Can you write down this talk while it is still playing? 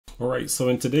Alright, so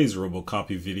in today's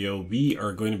Robocopy video, we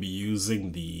are going to be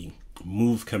using the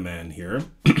move command here.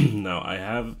 Now I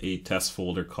have a test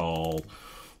folder called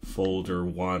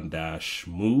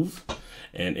folder1-move,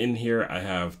 and in here I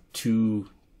have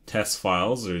two test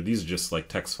files, or these are just like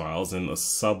text files, and a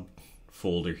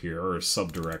subfolder here, or a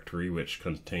subdirectory, which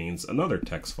contains another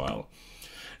text file.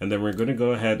 And then we're going to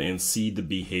go ahead and see the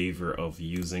behavior of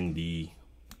using the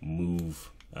move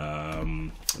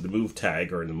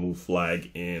tag or the move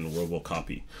flag in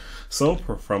Robocopy. So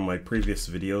from my previous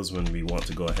videos, when we want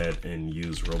to go ahead and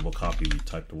use Robocopy, we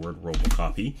type the word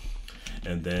Robocopy,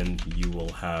 and then you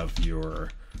will have your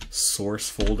source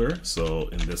folder. So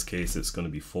in this case, it's going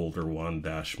to be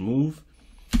folder1-move.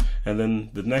 And then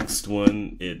the next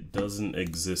one, it doesn't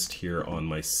exist here on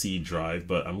my C drive,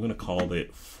 but I'm going to call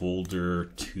it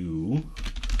folder2.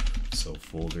 So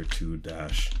folder2-move,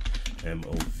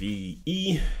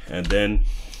 and then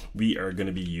we are going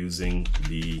to be using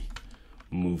the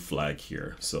move flag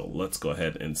here. So let's go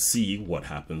ahead and see what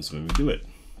happens when we do it.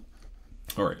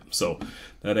 All right, so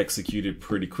that executed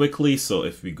pretty quickly. So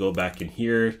if we go back in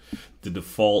here, the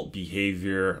default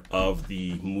behavior of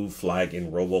the move flag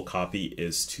in Robocopy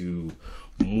is to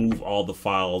move all the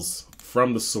files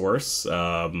from the source,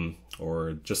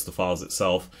 or just the files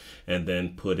itself, and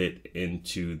then put it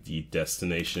into the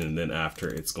destination, and then after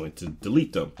it's going to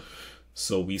delete them.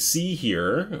 So we see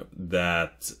here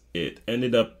that it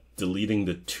ended up deleting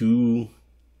the two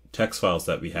text files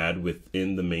that we had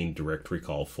within the main directory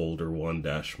called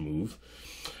folder1-move.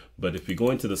 But if we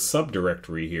go into the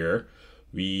subdirectory here,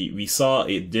 we saw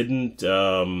it didn't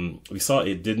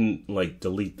like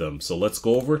delete them. So let's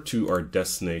go over to our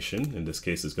destination. In this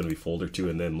case, it's going to be folder2,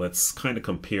 and then let's kind of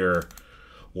compare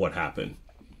what happened.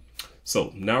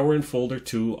 So now we're in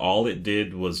folder2. All it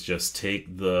did was just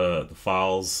take the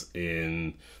files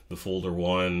in the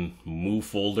folder1 move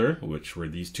folder, which were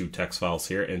these two text files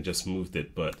here, and just moved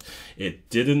it, but it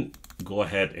didn't go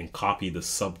ahead and copy the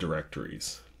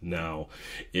subdirectories. Now,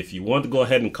 if you want to go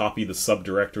ahead and copy the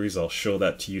subdirectories, I'll show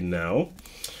that to you now.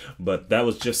 But that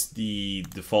was just the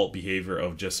default behavior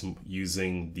of just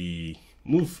using the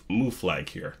move flag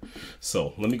here.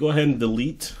 So let me go ahead and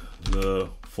delete the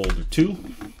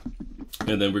folder2.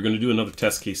 And then we're going to do another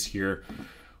test case here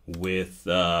with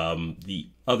the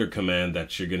other command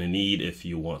that you're going to need if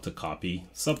you want to copy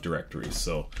subdirectories.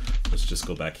 So let's just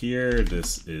go back here.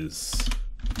 This is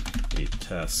a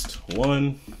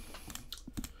test1.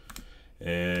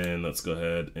 And let's go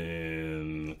ahead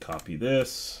and copy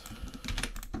this,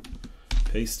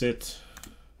 paste it,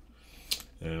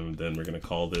 and then we're going to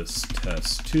call this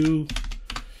test2,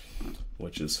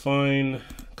 which is fine.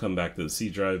 Come back to the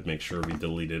C drive, make sure we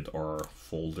deleted our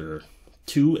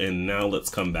folder2, and now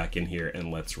let's come back in here and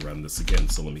let's run this again.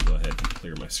 So let me go ahead and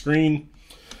clear my screen.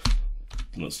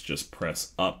 Let's just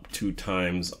press up 2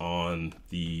 times on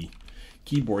the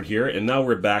keyboard here, and now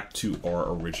we're back to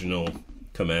our original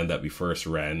command that we first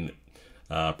ran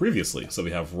previously. So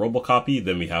we have Robocopy,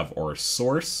 then we have our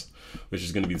source, which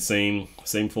is going to be the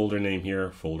same folder name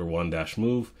here,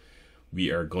 folder1-move.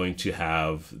 We are going to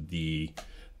have the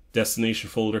destination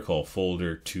folder called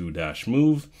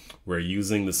folder2-move. We're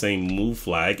using the same move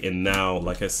flag, and now,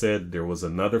 like I said, there was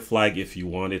another flag if you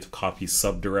wanted to copy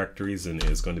subdirectories, and it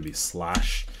is going to be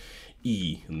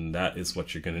 /e, and that is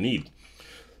what you're going to need.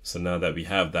 So now that we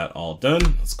have that all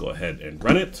done, let's go ahead and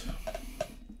run it.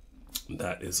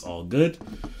 That is all good.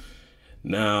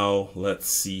 Now let's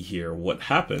see here what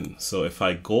happened. So if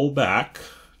I go back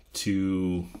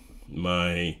to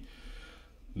my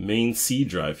main C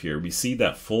drive here, we see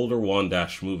that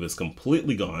folder1-move is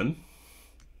completely gone.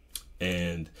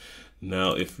 And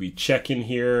now if we check in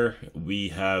here, we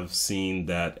have seen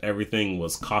that everything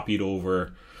was copied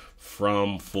over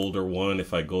from folder1.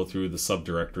 If I go through the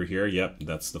subdirectory here, yep,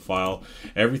 that's the file.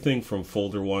 Everything from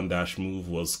folder1-move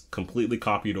was completely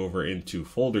copied over into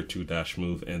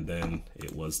folder2-move, and then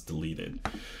it was deleted.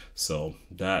 So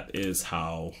that is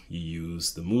how you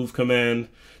use the move command,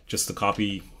 just to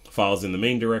copy files in the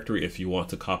main directory. If you want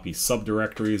to copy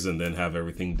subdirectories and then have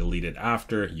everything deleted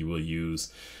after, you will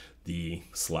use the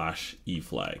 /e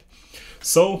flag.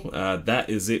 So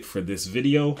that is it for this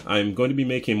video. I'm going to be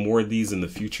making more of these in the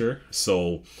future.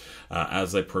 So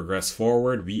as I progress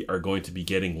forward, we are going to be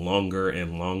getting longer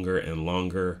and longer and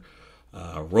longer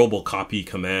Robocopy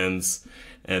commands.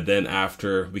 And then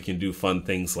after, we can do fun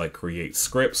things like create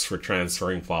scripts for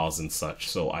transferring files and such.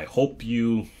 So I hope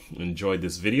you enjoyed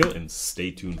this video, and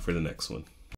stay tuned for the next one.